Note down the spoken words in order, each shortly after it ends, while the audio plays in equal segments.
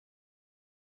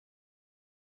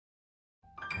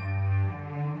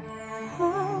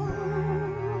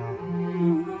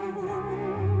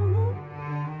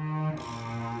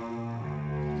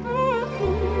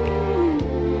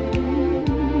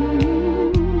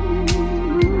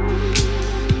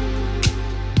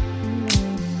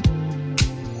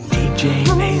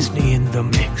the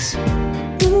mix.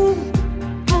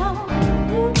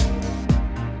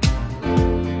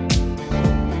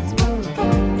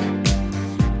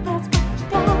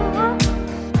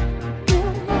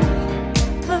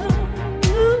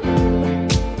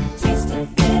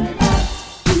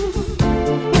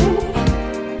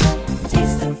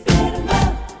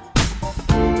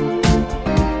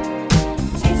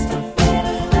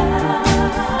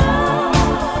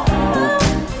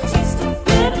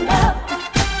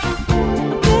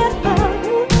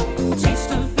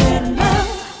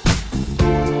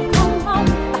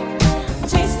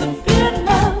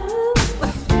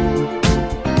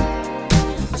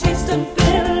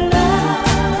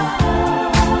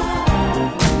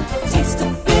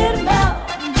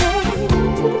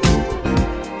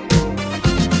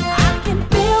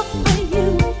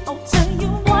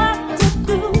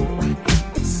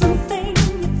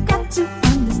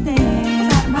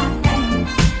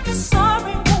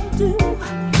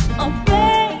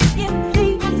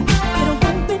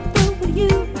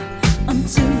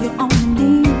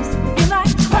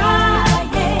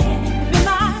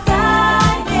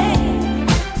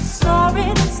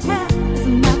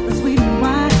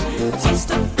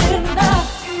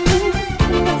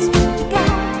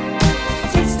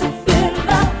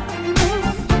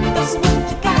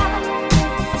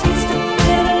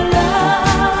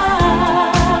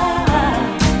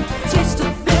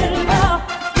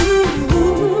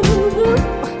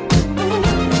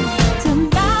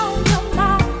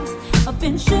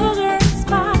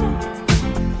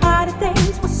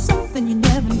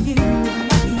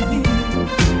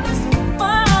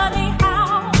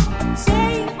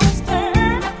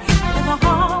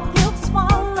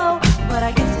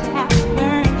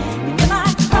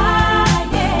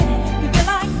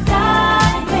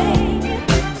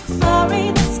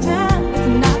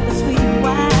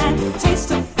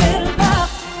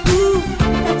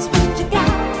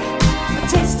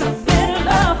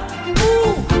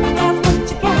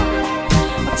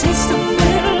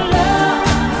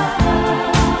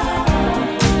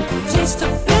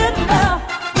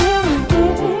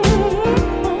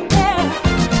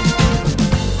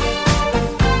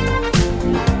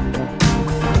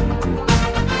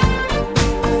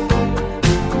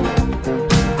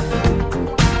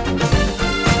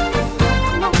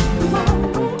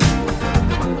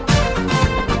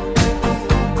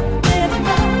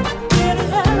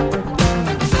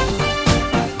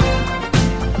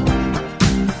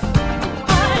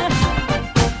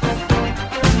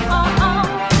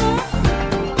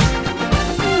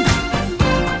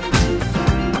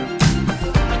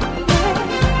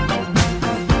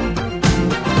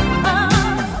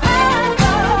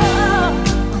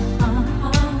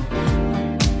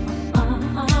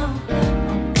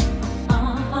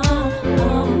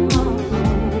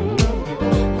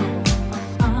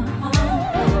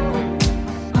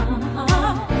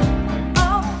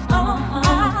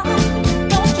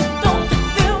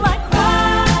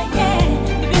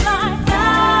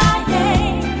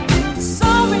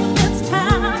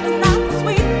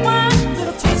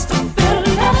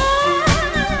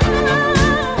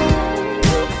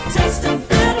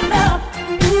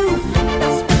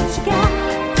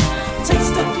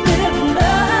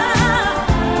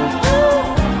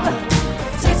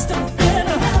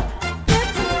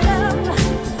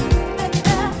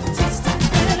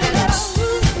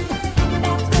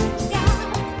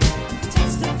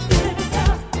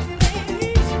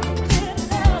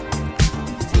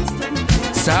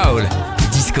 Soul,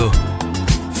 disco,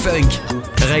 funk,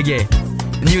 reggae,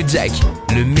 new jack,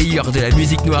 le meilleur de la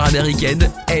musique noire américaine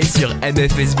est sur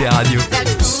MFSB Radio.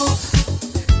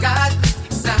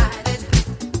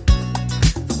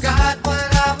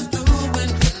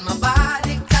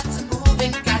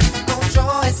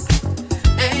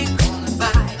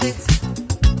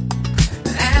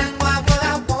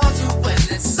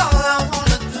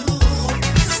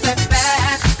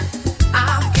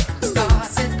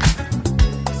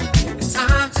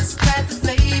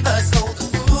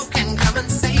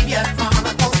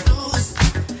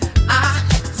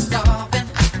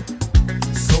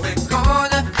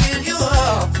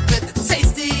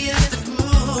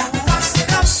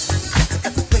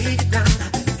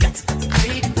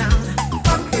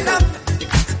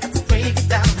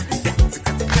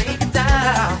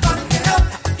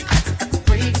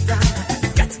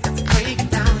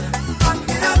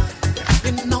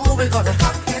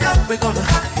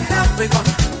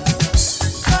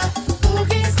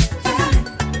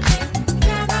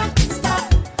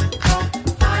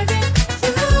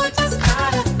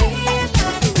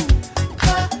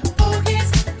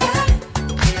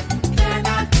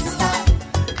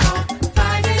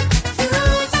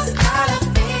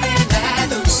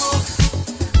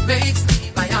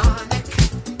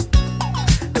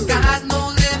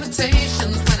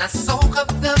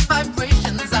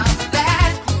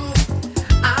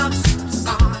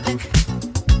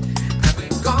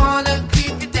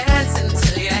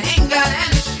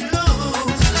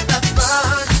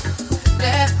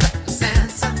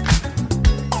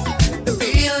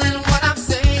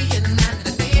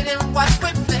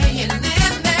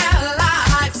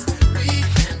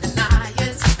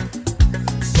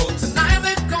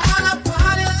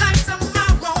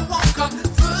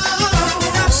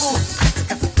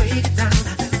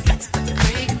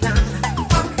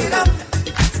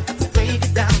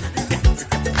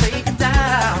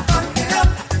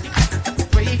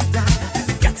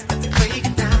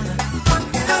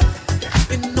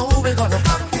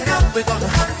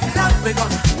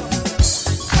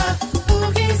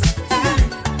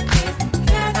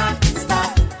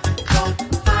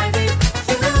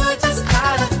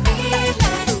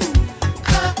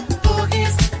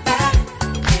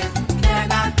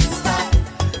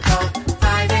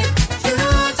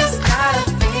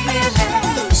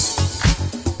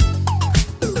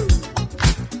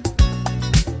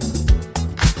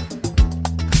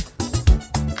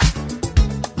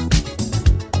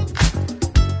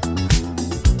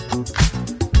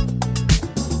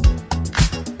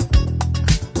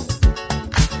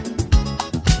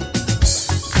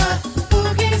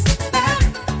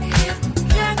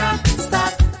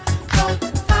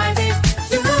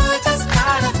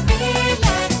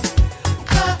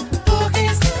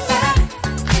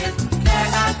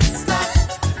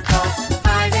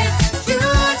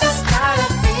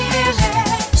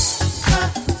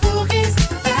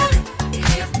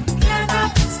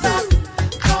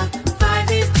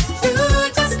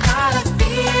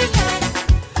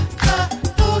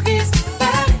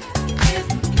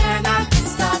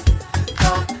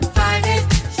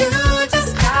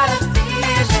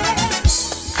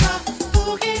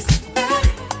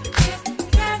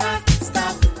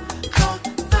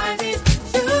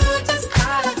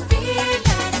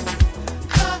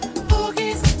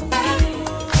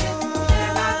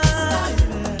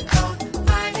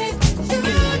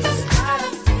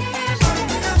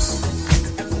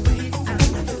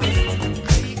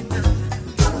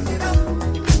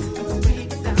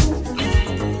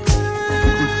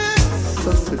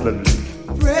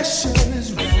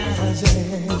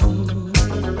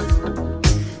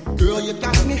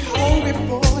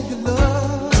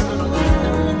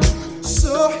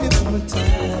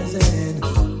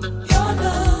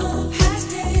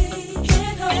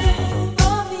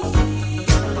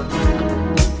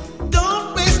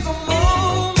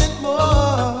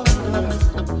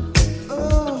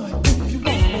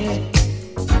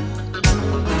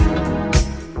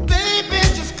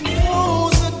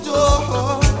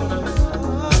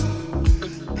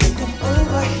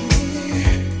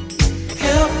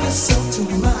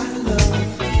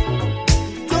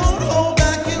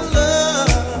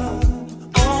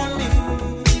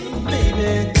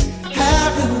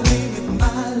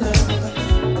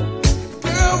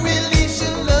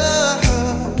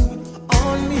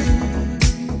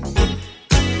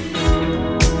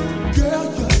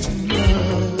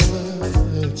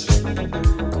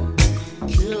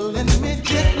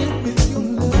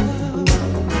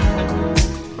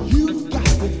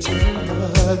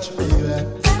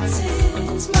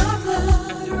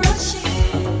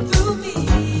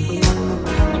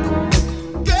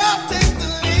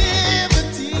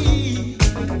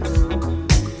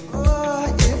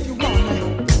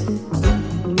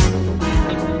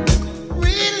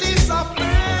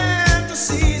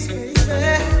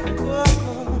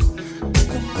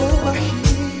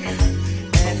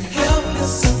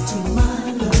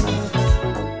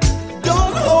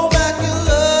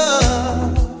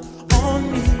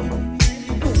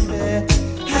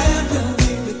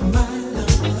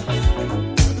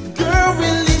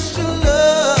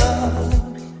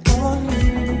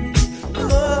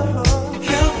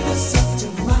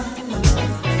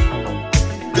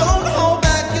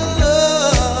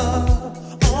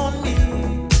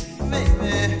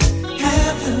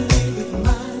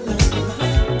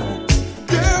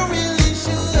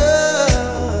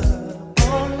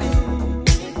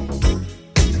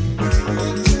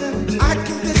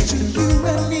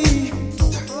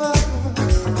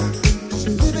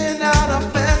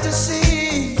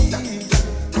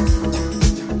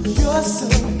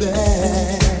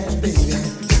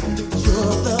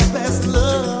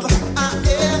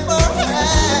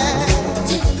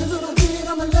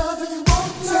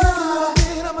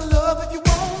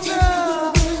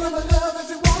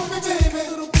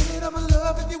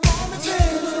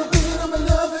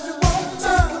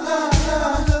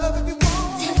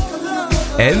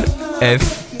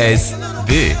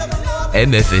 MFSB.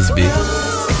 MFSB.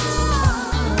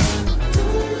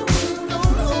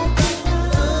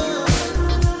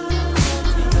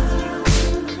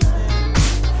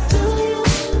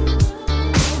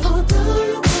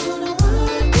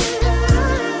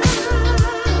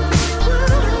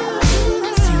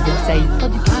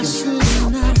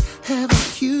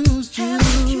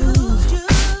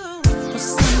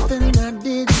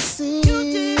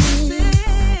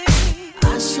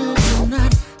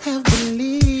 Have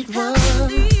believed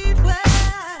what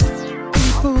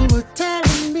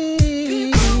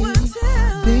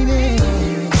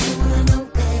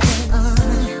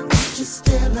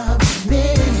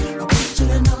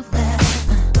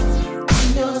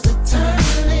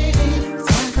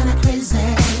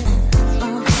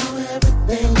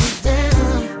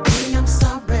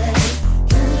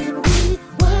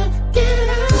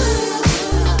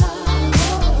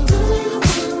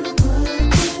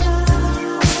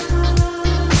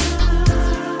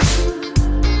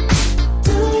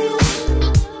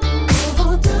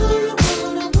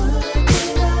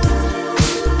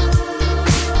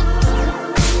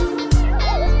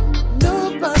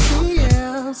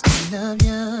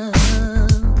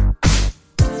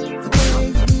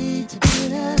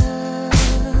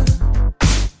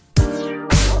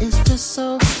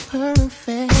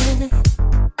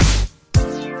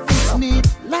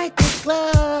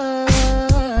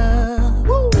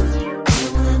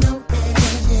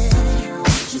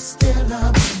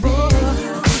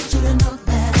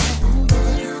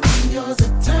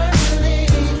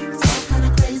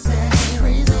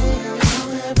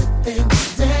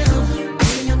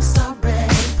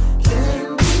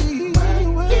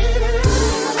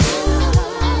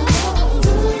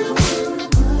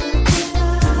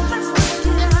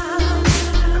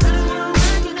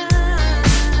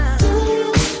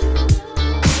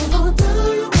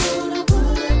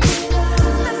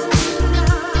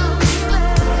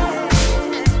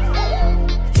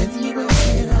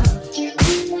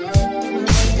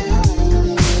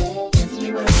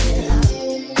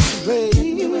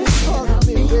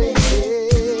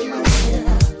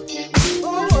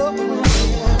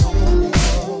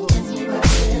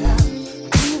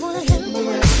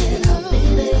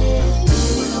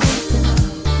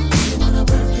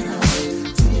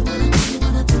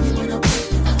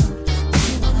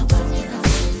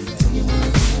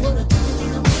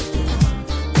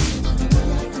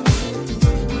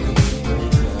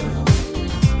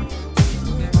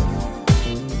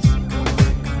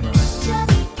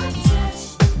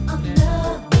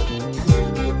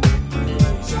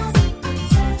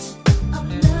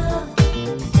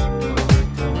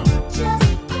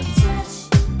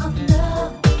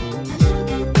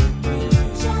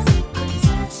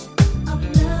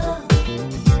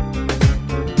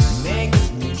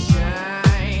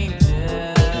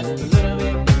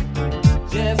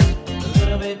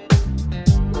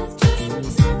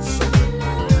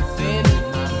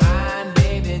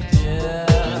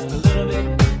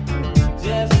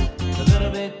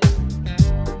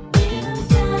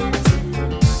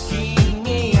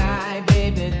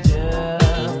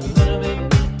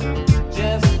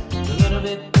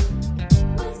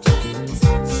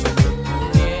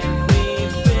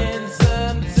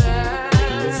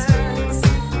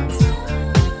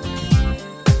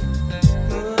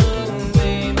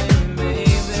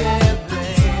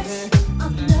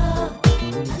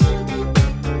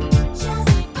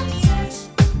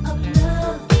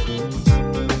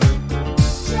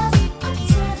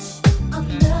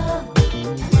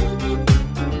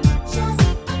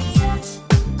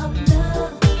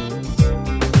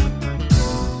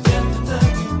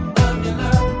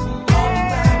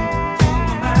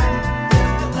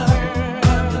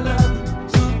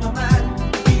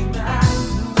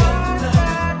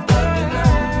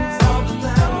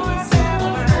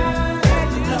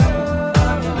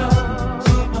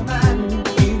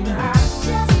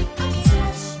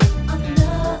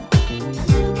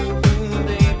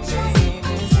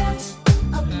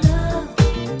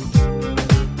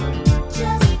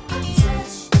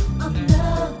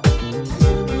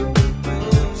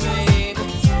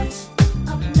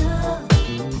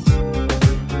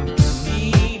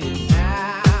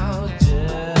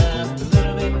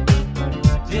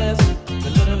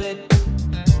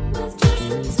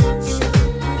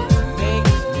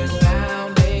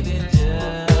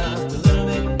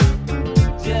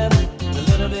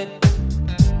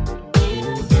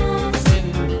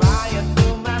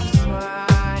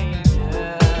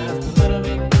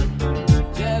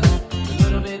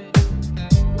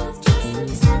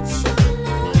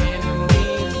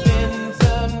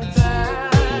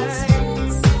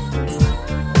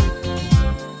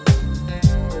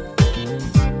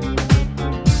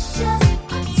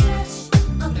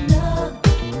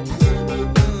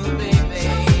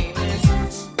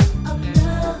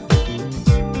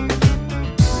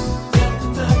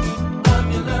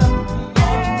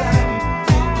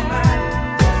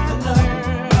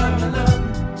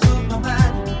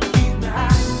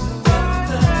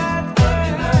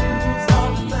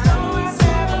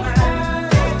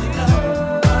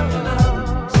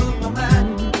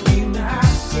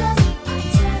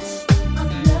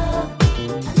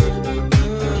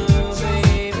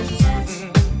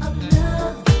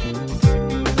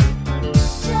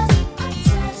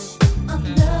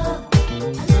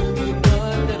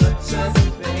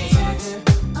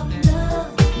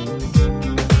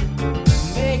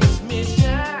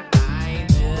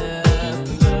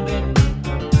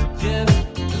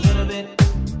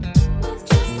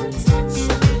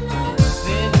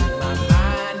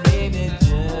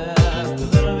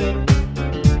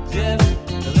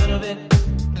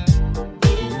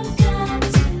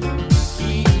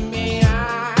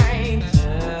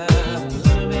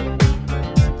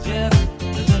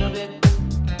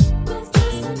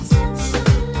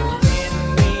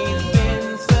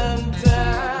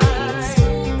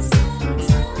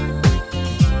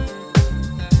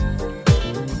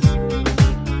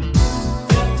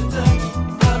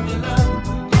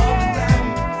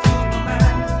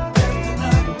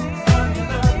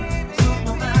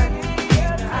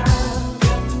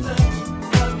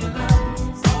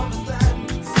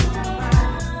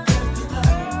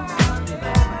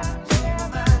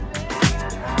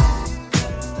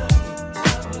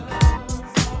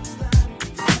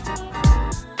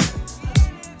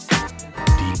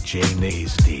DJ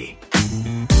Nasty.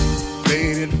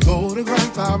 Faded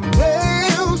photograph I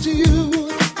mail to you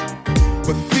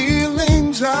with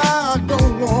feelings I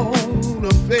don't want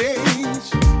to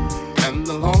face, and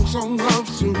the long song of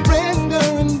surrender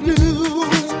and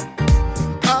blues.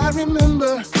 I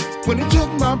remember when it took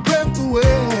my breath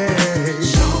away.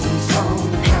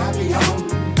 Song, happy on.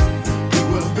 We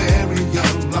were very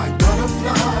young, like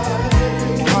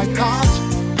butterflies, like hot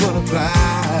butterflies.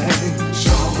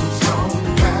 Song,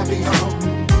 happy on.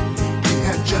 We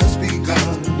had just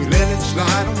begun. We let it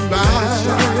slide on by.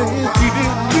 We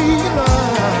didn't realize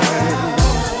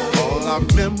all our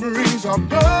memories are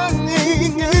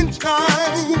burning in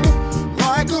time,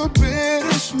 like a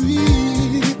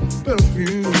bittersweet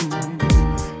perfume.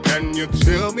 Can you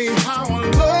tell me how a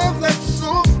love that's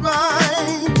so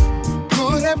fine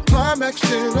could have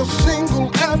climaxed in a single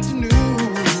afternoon?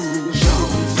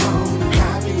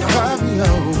 Happy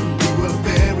on. We were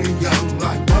very young,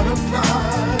 like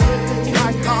butterflies,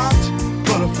 like hot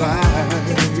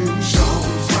butterflies.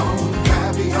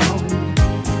 Happy on.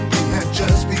 We had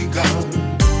just begun.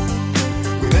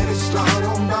 We let it slide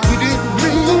on by. We didn't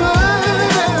realize.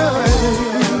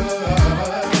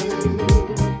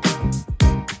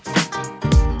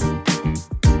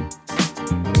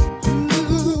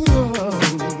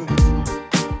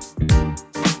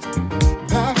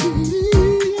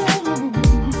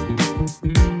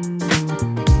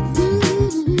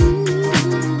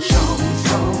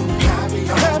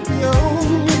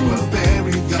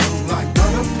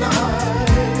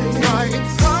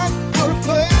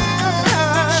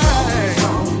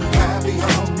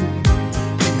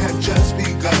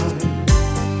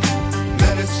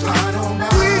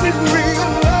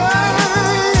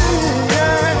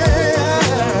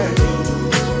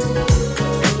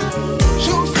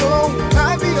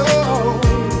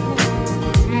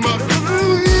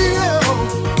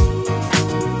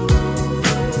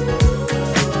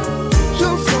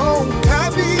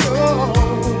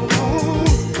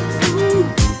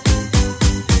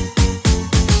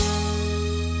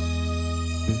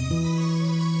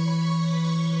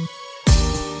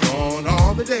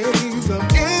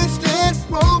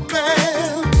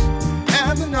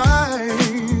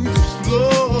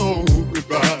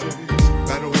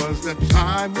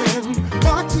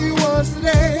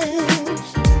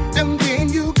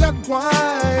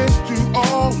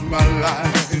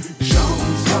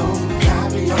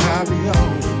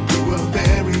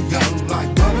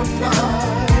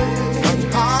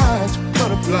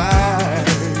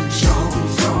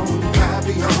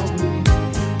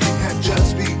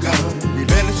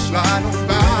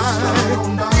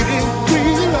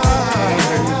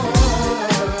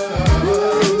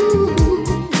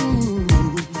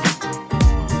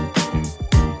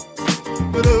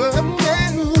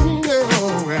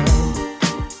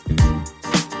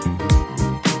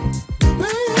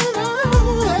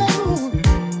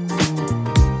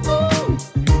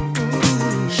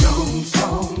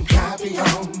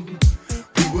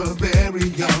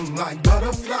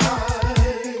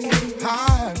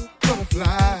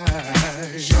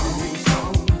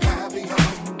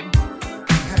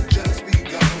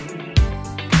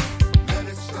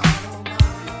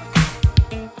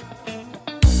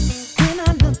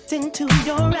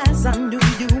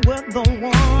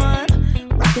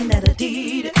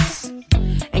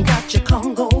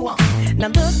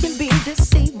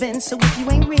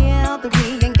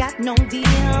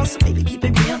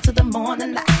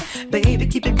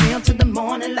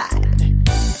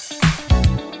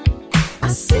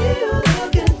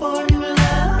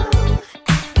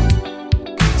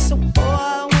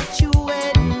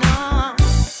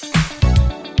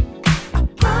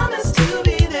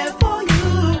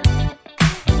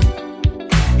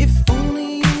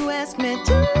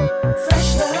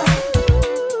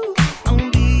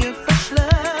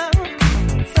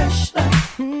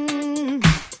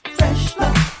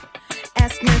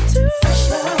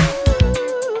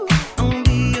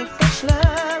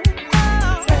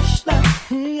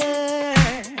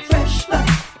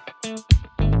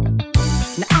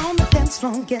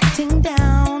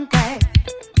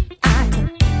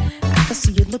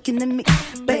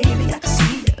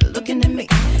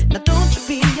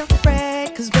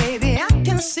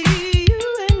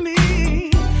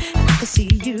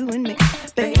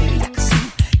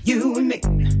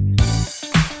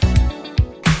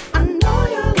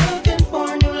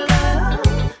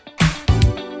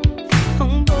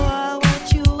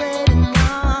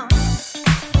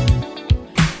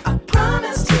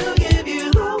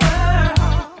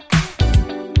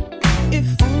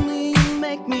 If only you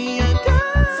make me a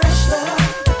girl. Fresh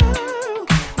love.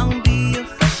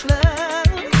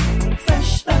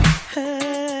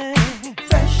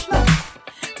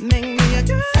 Make me a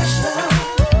girl. Fresh love.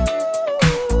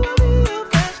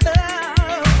 Fresh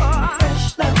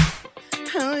love.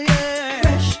 Oh yeah.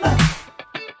 Fresh love.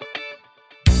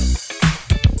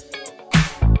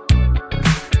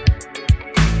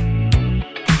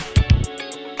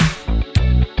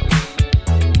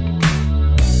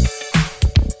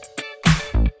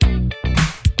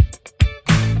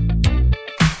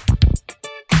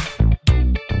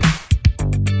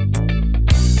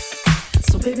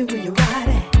 Baby, where you ride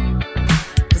at?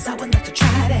 'Cause I would like to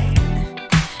try that.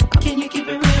 Can you keep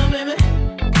it real, baby?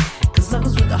 'Cause love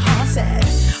is where the heart's at.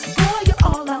 Boy, you're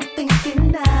all I'm thinking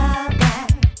about.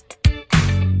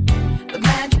 The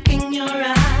magic in your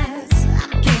eyes, I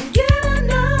can't get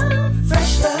enough.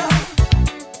 Fresh love,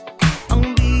 I'll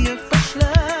be your fresh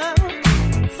love.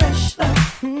 Fresh love,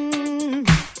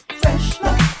 fresh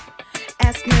love.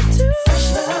 Ask me to fresh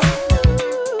love.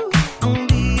 I'll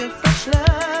be your fresh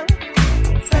love.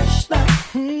 Fresh love,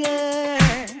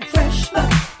 yeah, fresh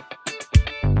love.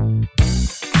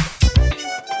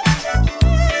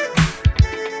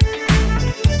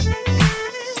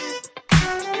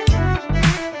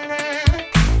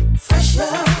 Fresh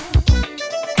love.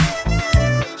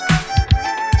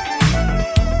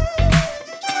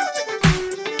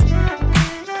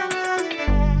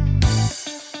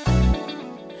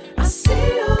 I see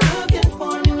you looking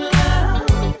for new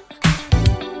love.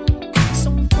 So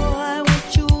boy, what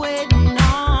you waiting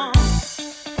on?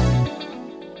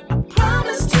 I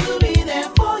promise to be there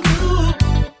for you.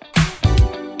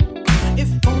 If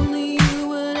only you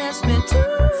would ask me to.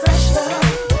 Fresh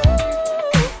love,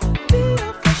 be a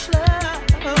fresh love,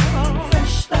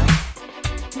 fresh love,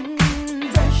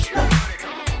 fresh love,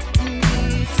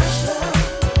 fresh love.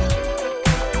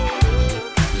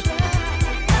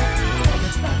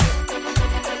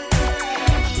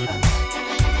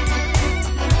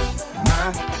 My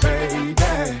baby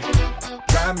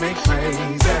drive me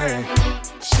crazy.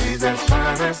 She's as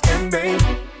fine as can be.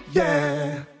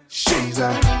 Yeah, she's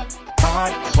a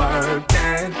hard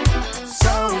working,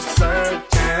 so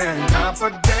certain,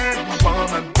 confident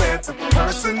woman with a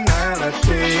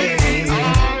personality.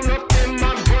 All up in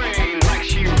my brain like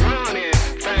she running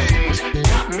things.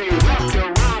 Got me wrapped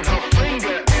around her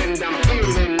finger and I'm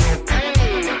feeling no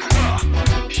pain.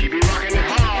 She be rocking it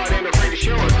hard, ain't afraid to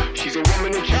show it. She's a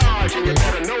woman in charge and you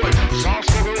better know it. Soft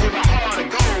spoken with a heart of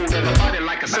gold and a body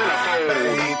like a My centerfold. baby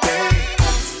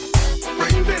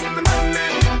brings in the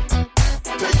money,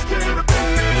 takes care of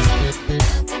business,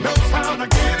 knows how to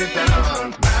get it done.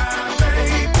 My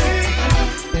baby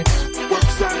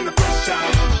works under pressure.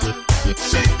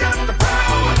 She's got the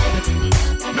power,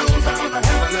 knows how to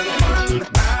have a little fun.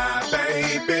 My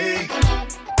baby,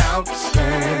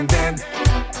 outstanding,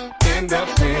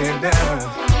 independent.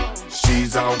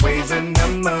 She's always in the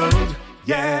mood.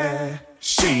 Yeah,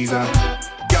 she's a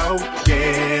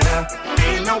go-getter.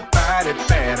 Ain't nobody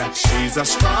better. She's a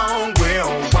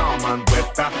strong-willed woman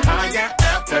with a higher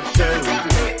aptitude. Got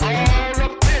me all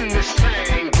up in this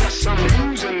thing, guess I'm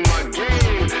losing my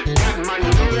game. Got my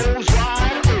nose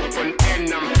wide open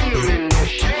and I'm feeling no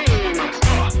shame.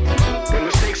 When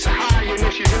the stakes are high, you know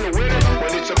she's in the winner.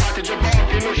 When it's about to jump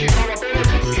off, you know she's all up in it.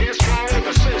 Here's strong with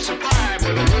a sense of pride,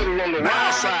 but a little on the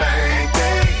wild side.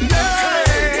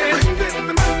 Brings in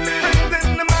the money,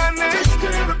 takes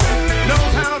care of business,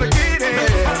 knows how to get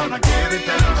it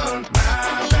done. My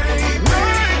baby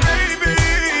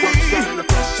works under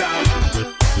pressure.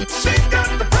 She's got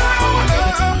the power,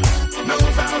 knows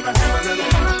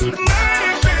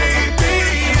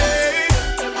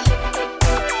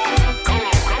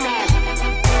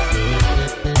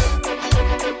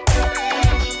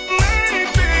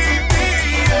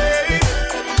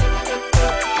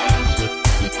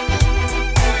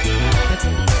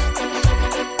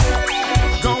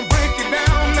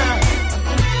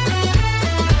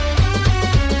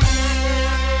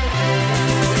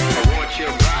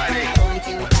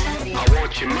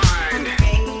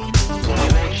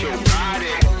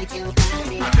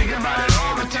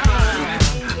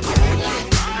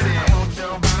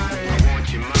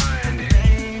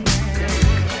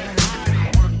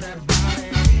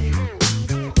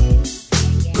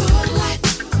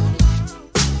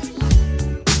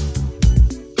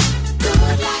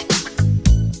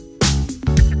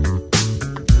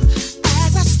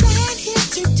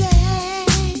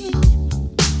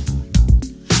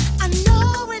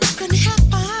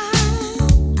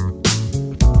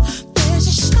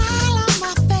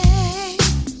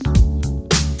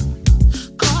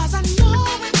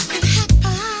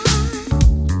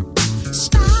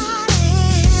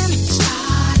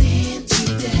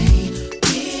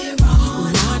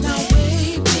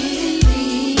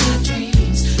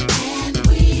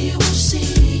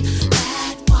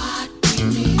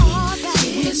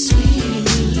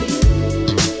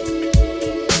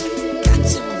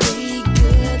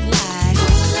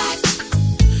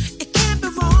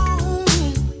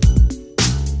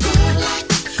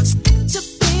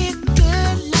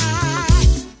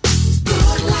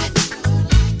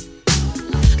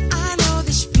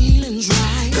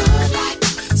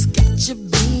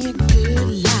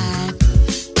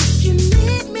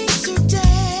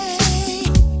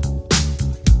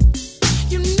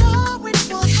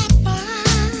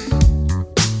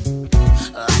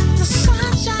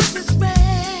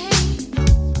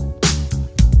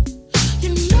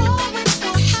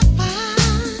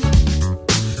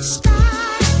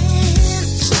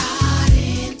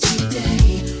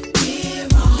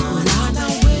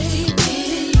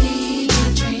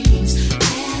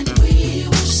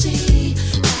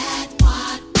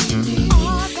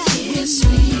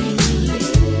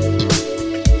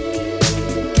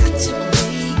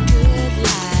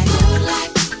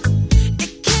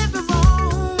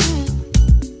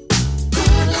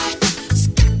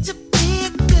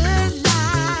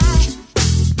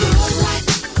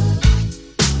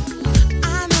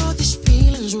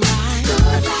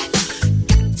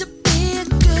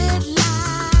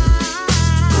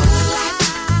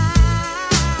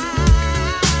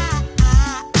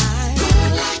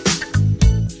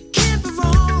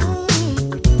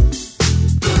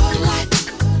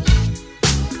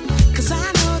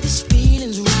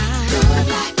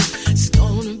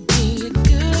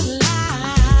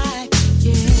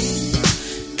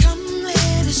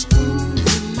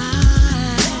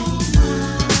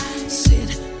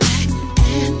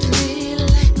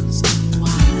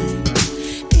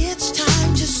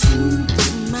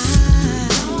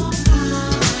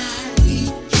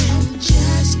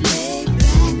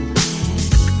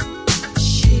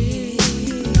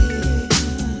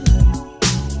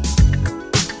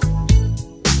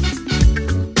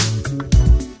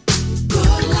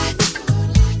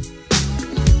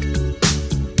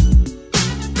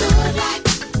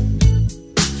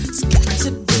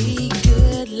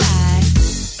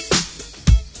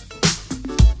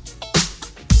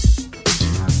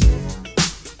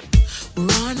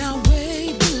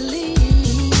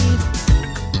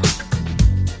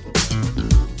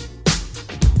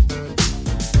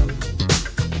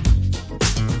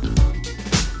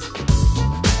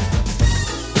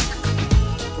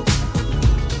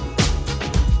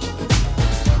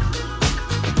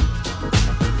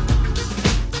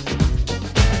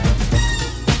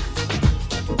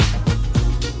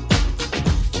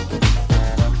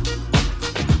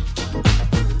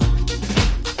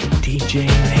DJ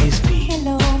Maze B.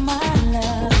 Hello, my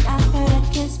love. I heard a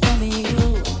kiss from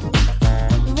you.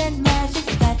 Red magic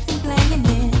that's playing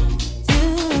it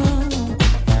too.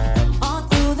 All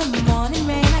through the morning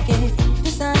rain, I guess the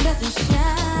sun doesn't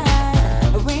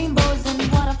shine. Rainbows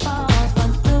and waterfalls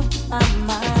run through my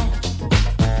mind.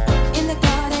 In the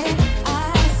garden,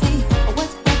 I see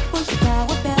what's that bush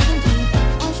flower bells and tea,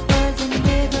 orange birds and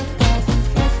river gardens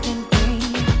dressed in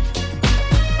green.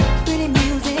 Pretty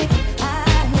music I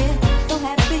hear, so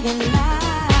happy and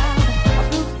loud.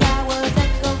 Blue flowers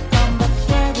echo from a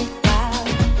cherry cloud.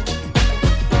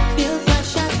 Feel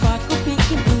sunshine sparkle pink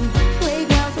and blue.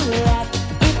 Playgrounds will laugh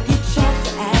if you try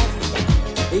to ask.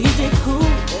 Is it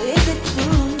cool? Is it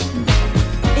true?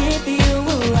 If you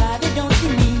arrive and don't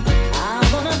see me, I'm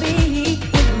gonna be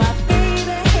with my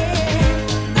baby.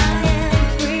 I am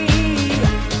free,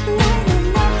 waving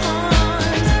my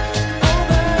arms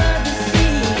over the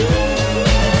sea.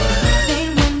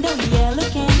 Stained window, yellow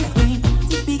candy screen,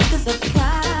 two speakers of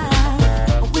kind,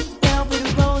 with velvet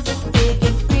roses, big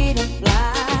and freedom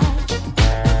fly.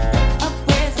 A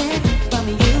present from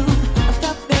you, a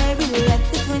strawberry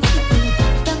letter 22.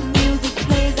 The music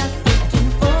plays, I'm searching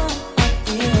for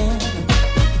again.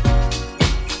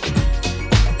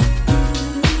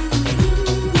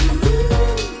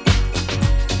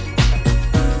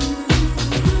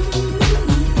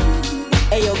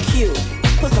 Ayo Q,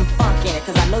 put some funk in it,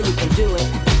 cause I know you can do it.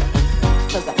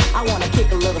 Cause I wanna kick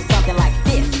a little something like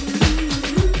this.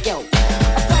 Yo,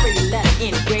 a story letter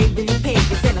engraved in the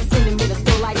pages, and I'm sending me the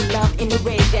soul like love in the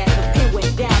rage as the pen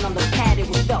went down on the pad it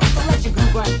was felt. So let your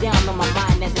groove run down on my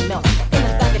mind as it melts. In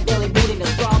a psychedelic mood in the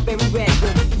strawberry red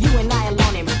room, you and I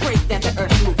alone embrace as the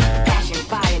earth moves. Passion,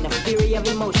 fire, and the fury of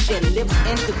emotion. Lips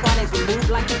intertwine as we move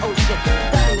like the ocean.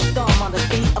 Starting the storm on the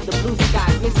sea of the blue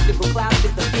sky. Mystical clouds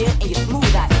disappear in your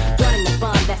smooth eye. Joining the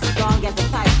bond that's as strong as a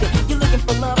tight fit. You're looking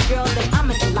for love, girl, then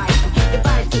I'm an enlightened.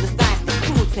 Divided to the science, the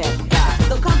cool test guy.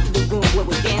 So come to the room where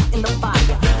we dance in the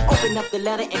fire. Open up the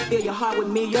letter and fill your heart with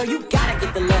me, yo. You gotta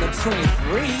get the letter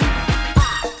 23.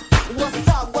 What's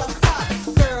up,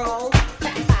 girl?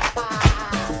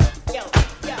 Yo,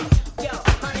 yo, yo,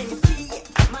 my name is T,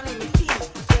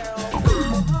 girl.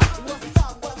 What's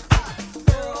up, girl?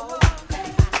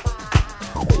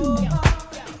 Yo,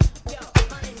 yo, yo,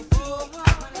 my name is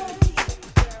T,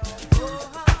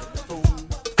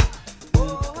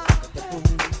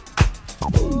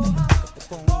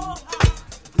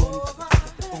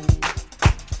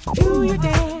 Do you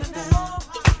dance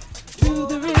to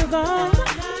the rhythm?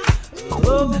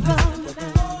 Oh,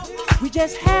 rhythm. We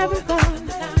just having fun.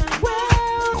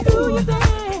 Well, do you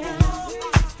dance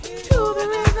to the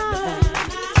rhythm?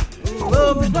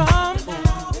 Oh,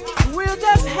 rhythm. We're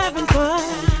just having fun.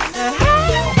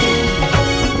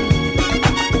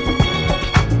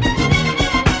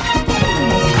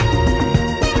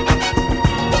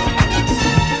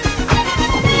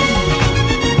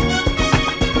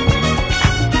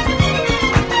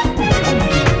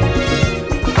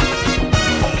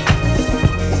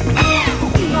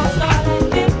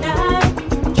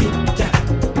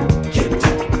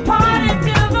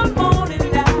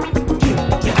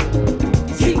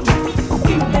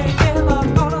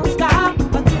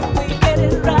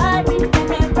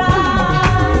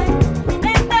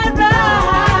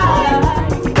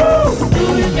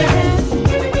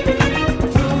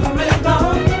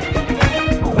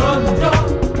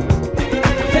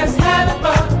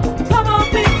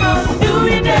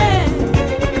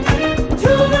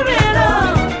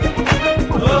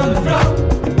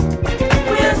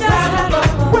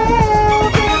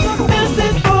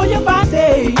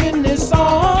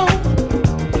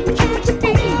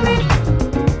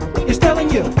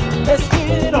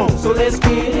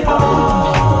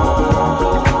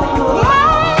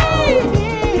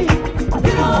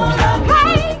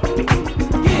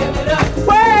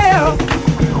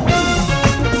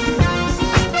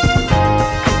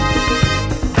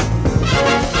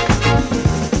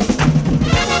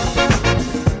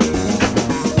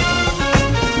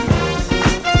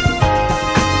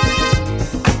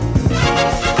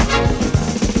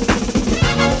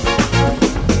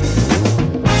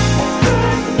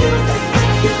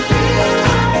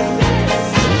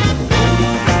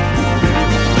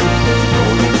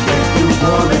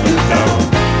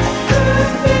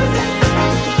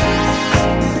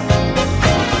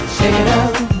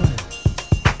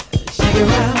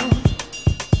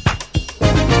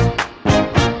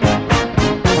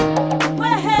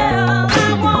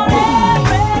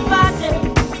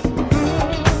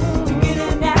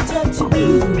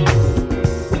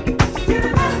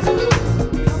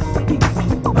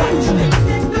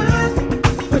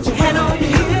 Put your hand on your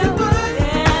hip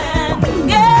and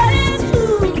get it.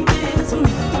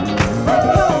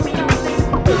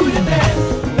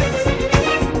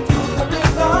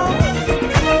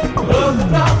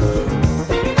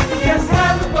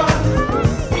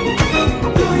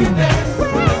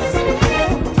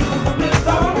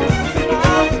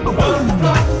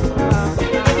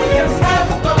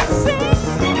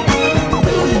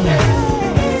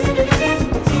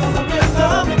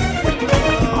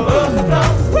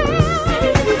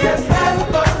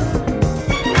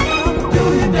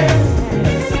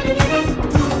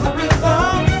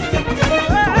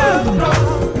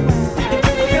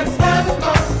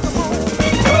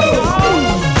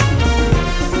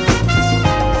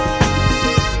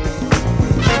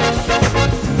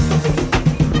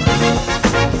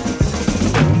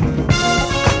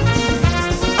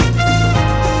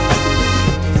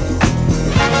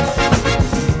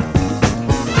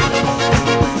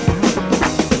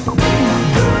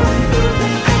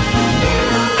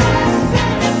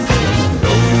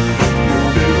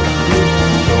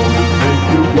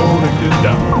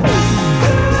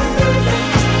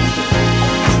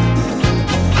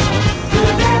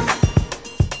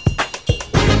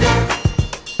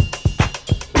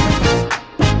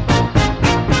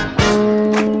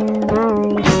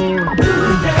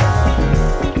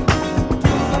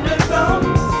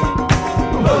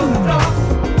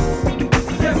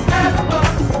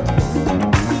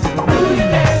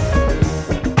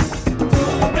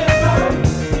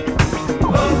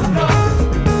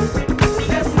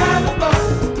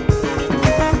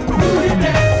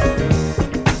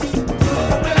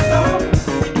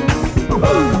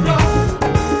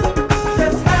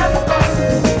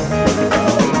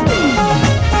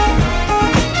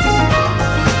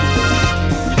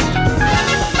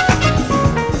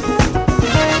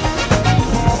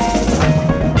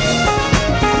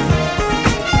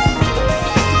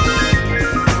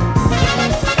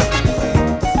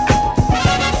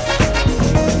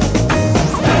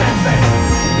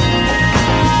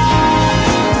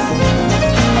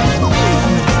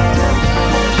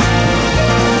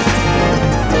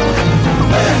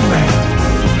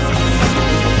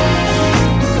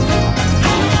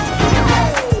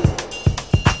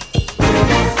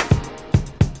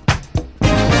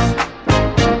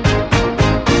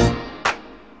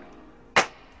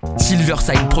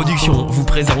 Silverside Productions vous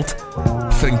présente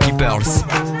Funky Pearls.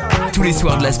 Tous les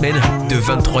soirs de la semaine, de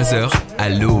 23h à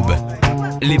l'aube.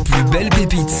 Les plus belles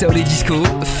pépites soul et disco,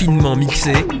 finement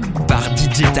mixées par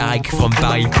DJ Tarek from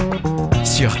Paris.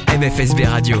 Sur MFSB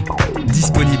Radio.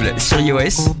 Disponible sur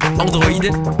iOS, Android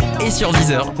et sur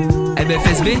Deezer.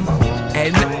 MFSB,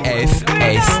 MFSB.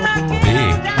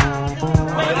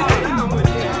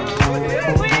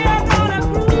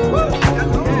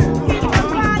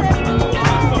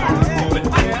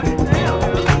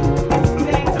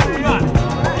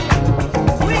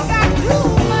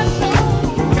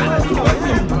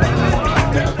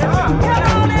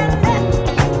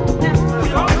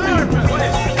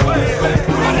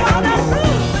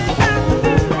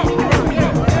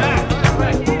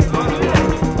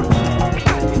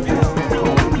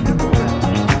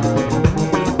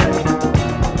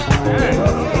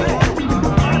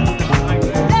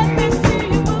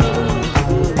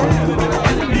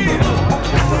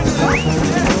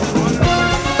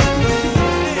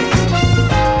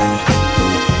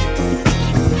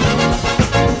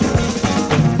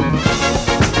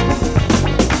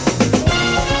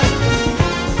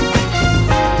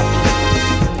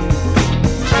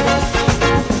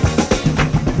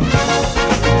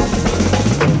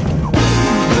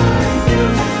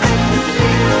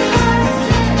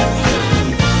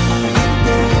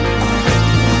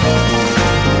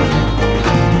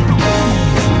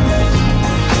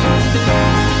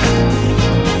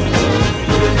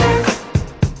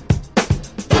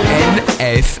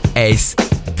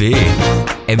 MFSB,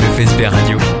 MFSB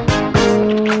Radio.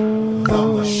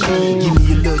 Give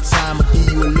me a little time, I'll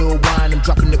give you a little wine. I'm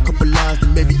dropping a couple lines,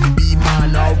 then maybe you be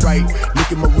mine, alright.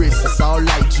 Look at my wrist, it's all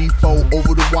like G4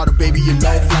 over the water, baby, a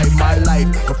long flight, my life.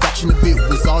 A fraction of it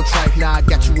was all trite, now I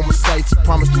got you on my sights, I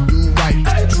promise to do right.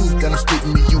 It's the truth that I'm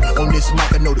spitting to you on this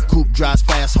mic. I know the coupe drives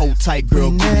fast, hold tight,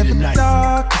 girl, give me the night.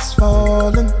 Dark is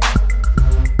falling.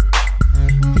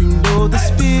 You know the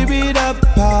spirit of the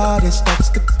party starts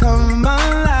to come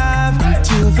alive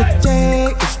until the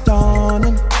day is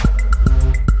dawning.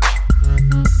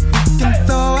 You can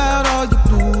throw out all your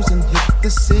blues and hit the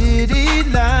city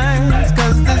lights,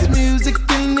 'cause there's music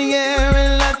in the air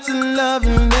and lots of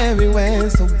loving everywhere.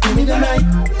 So give me the night,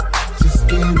 just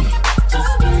give me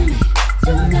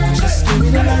tonight. Just give me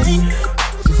the night,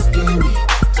 just give me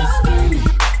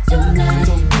tonight.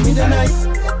 Don't give me the night,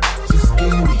 just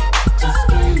give me.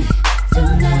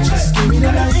 Just give me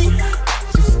the night.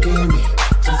 Just give me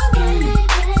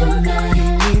tonight. You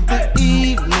need the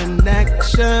evening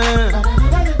action.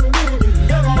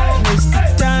 Place the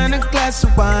down a glass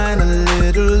of wine, a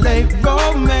little late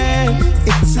romance.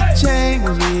 It's a chain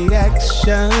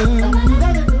reaction.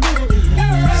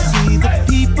 See the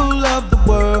people of the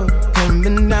world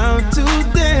coming out to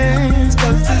dance,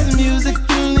 'cause there's music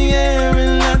in the air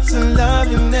and lots of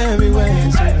loving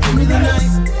everywhere. So give me the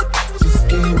night. Just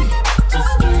give me.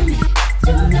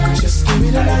 Just give me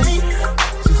the night.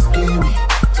 Just give me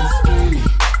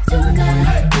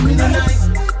tonight. Give me the night.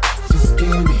 Just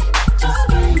give me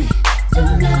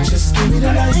tonight. Just give me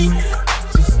the night.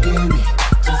 Just give me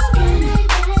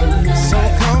tonight. So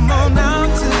come on out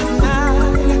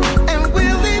tonight, and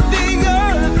we'll leave the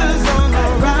others on the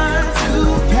ride to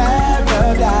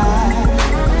paradise.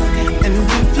 And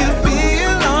if you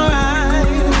feel alright,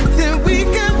 then we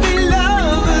can be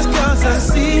lovers, 'cause I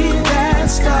see that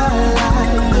starlight.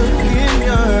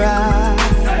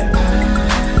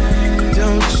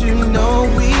 Don't you know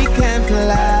we can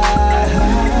fly?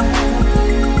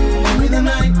 Give me the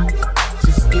night.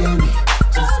 Just give me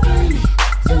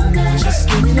tonight. Just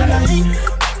give me the night.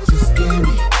 Just give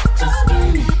me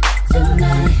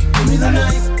tonight. Give me the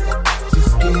night.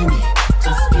 Just give me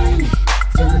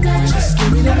tonight. Just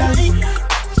give me the night.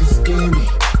 Just give me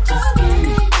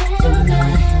tonight.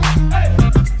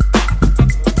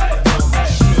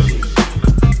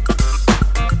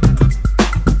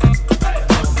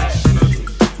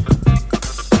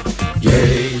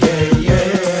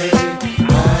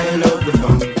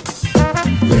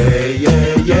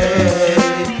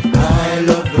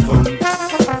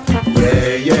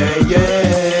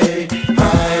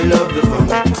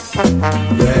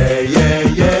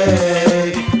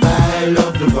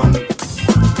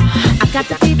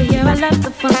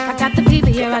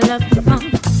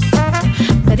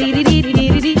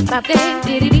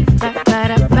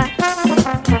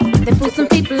 They fool some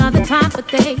people all the time, but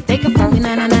they can fool me,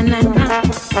 na na na na na.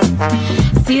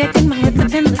 See, they think my head's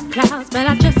up in the clouds, but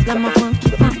I just love my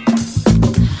funky funk.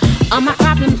 All my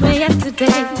problems were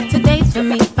yesterday, today's for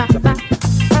me, bye bye.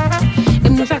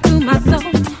 It moves right through my soul,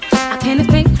 I can't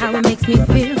explain how it makes me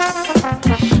feel.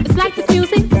 It's like this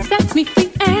music sets me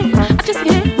free, and I just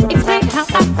can't explain how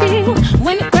I feel.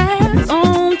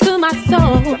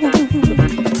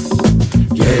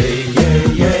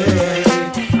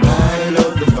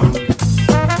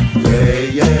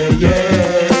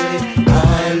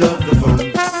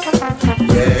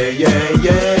 Yeah, yeah,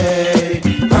 yeah,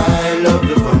 I love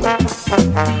the funk.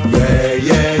 Yeah,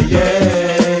 yeah,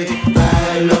 yeah,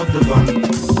 I love the funk.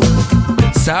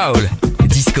 Soul,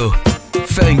 disco,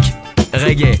 funk,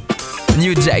 reggae,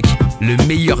 New Jack, le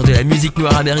meilleur de la musique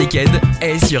noire américaine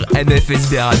est sur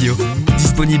MFSB Radio.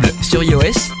 Disponible sur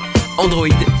iOS, Android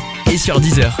et sur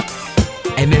Deezer.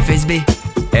 MFSB,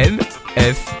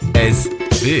 MFSB.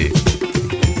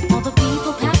 All the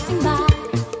people passing by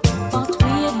thought we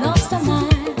had lost our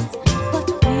minds, but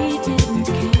we didn't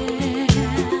care.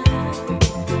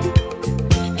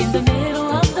 In the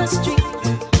middle of the street,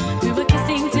 we were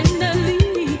kissing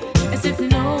tenderly, as if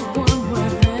no one were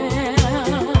there.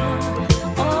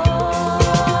 Oh,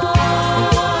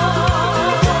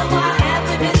 why have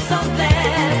we been so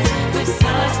blessed with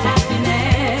such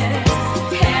happiness?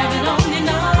 Heaven only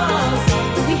knows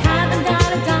we haven't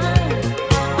got a dime.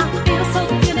 I feel so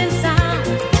good inside.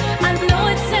 I know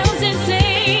it sounds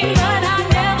insane, but I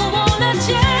never wanna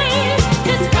change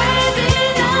this crazy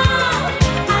love.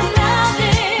 I love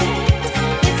it.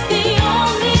 It's the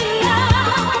only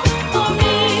love for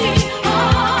me.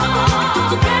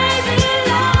 Oh, crazy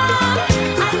love.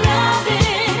 I love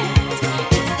it.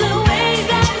 It's the way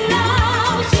that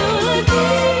love should be.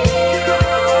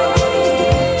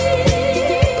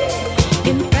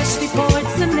 In freshly poured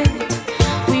cement,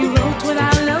 we wrote what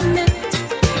our love meant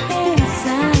and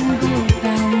sang both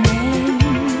our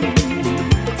names.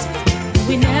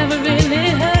 We never really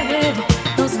heard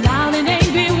those loud and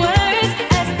angry words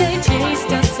as they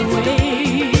chased us away.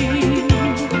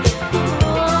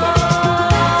 Oh,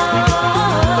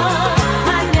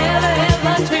 I never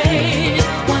ever trade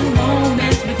one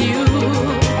moment with you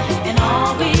and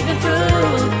all we've been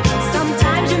through.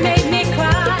 Sometimes you make me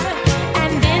cry,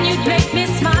 and then you'd make me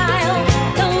smile.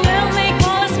 The world may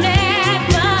call us mad,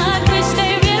 but wish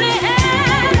they really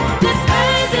had this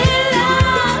crazy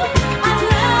love. I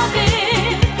love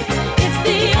it. It's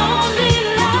the only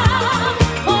love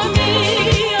for me.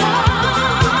 Oh,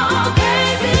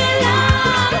 crazy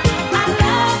love. I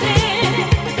love it.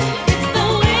 It's the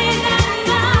way that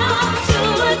love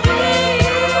should be.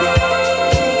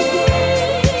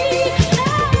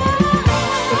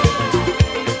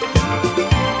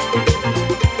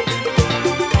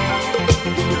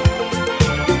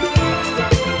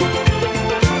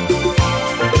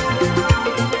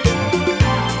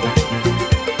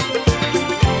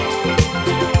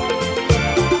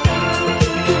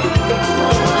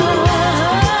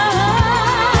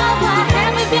 Why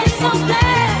have we been so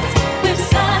blessed with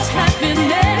such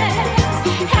happiness?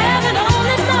 Heaven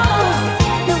only knows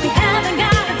that we haven't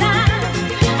got a dime.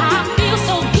 I feel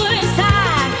so good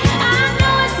inside. I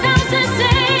know it sounds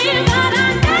insane, but I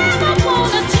never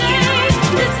wanna change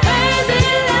this crazy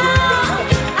love.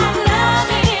 I love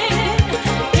it.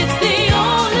 It's the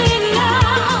only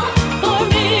love for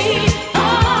me. Oh,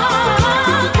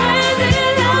 crazy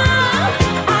love.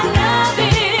 I love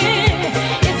it.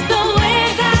 It's the way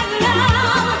that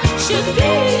love should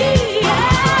be.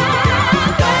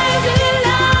 Crazy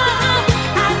love.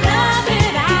 I love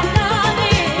it. I love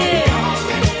it.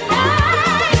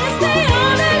 It's the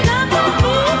only love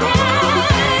for me.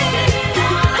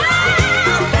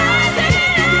 Crazy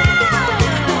love.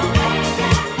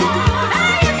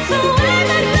 It's the way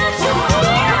that love should be.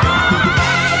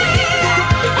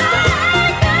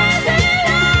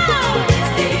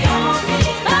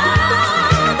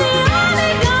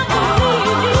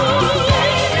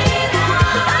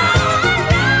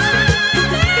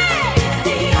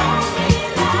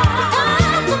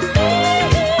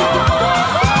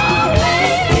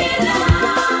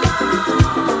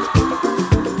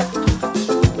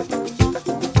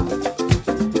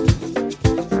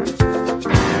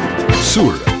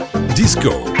 Soul,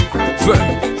 disco, funk,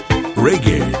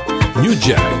 reggae, New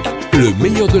Jack, le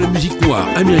meilleur de la musique noire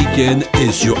américaine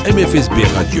est sur MFSB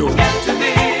Radio.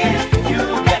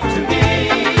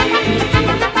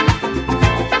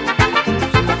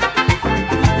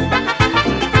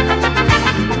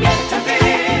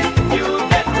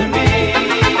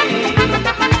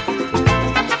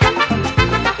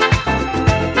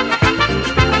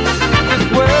 This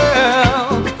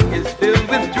world is filled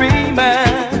with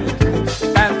dreamers,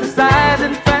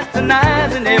 fantasizing,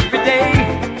 fraternizing every day.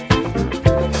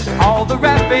 All the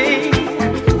rapping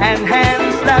and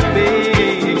hand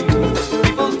slapping,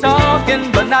 people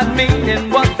talking but not meaning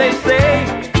what they say.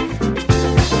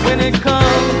 When it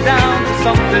comes down to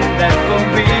something that's for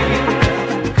real,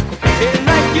 it's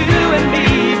like you and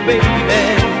me, baby.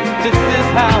 This is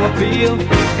how I feel.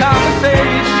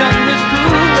 Conversation is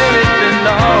true where it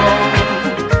belongs,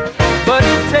 but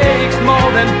it takes more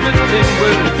than 15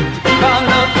 words to call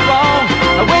love strong.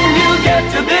 When you get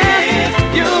to this,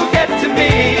 you get to to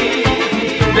me,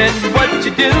 then what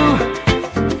you do,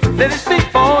 let it speak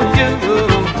for you.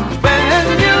 When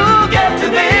you get to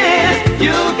this,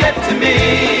 you get to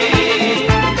me,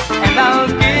 and I'll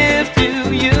give to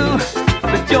you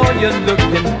the joy you're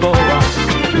looking for.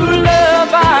 True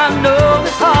love, I know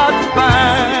it's hard to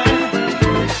find,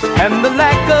 and the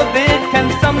lack of it can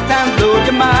sometimes blow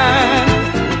your mind.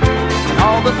 And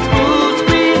all the smooth,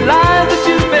 sweet lies that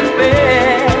you've been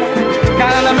fed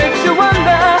kinda makes you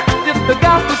wonder if the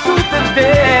gospel truth is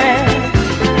dead.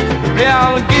 Yeah,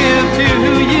 I'll give to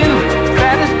you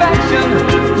satisfaction,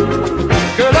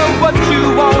 girl, of what you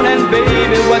want and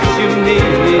baby, what you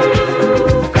need.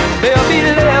 There'll be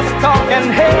less talk and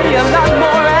hey, a lot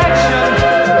more action.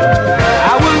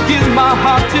 I will give my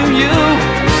heart to you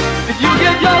if you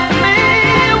give yours to me.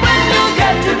 When you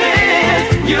get to this,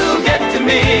 you get to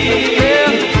me. Yeah,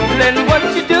 then what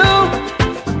you do,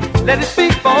 let it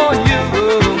speak for you.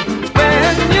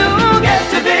 When you get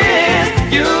to this,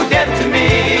 you get to me.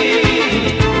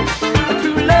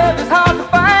 True love is hard to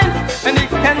find, and it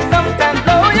can sometimes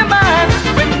blow your mind.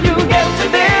 When you get to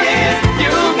this,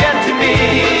 you get to me.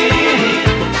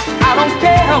 I don't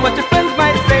care what your friends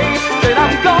might say, that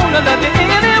I'm gonna love you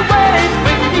anyway.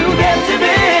 When you get to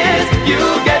this, you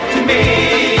get to me,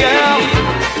 girl,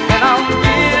 and I'll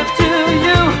give to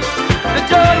you the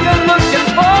joy you're looking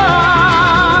for.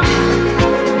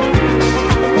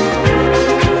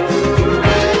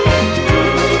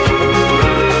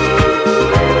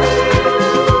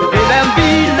 There'll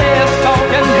be less talk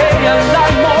and hey, a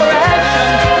lot more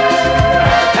action,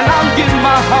 and I'll give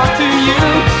my heart to you.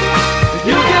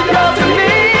 You give yours to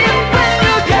me. When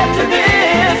you get to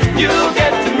this, you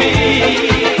get to me.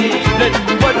 Let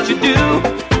what you do,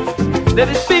 let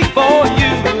it speak for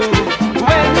you.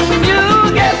 When you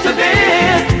get to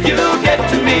this, you get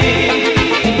to me,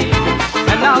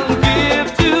 and I'll give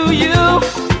to you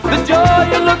the joy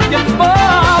you're looking for.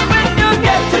 When you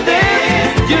get to this,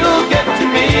 you get to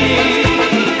me.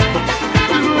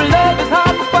 True love is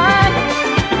hard to find,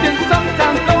 it can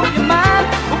sometimes blow your mind.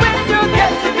 When you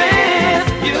get to this,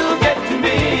 you get to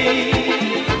me,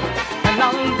 and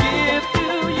I'll give to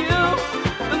you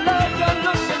the love you're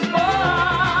looking for.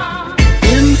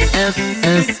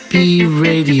 MFSB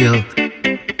Radio.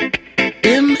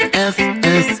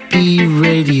 MFSB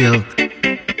Radio.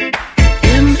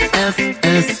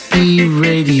 MFSB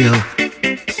Radio.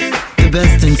 The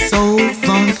best in soul,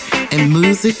 funk, and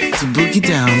music to boogie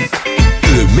down.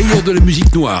 Le meilleur de la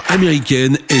musique noire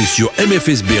américaine est sur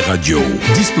MFSB Radio.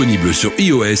 Disponible sur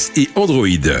iOS et Android.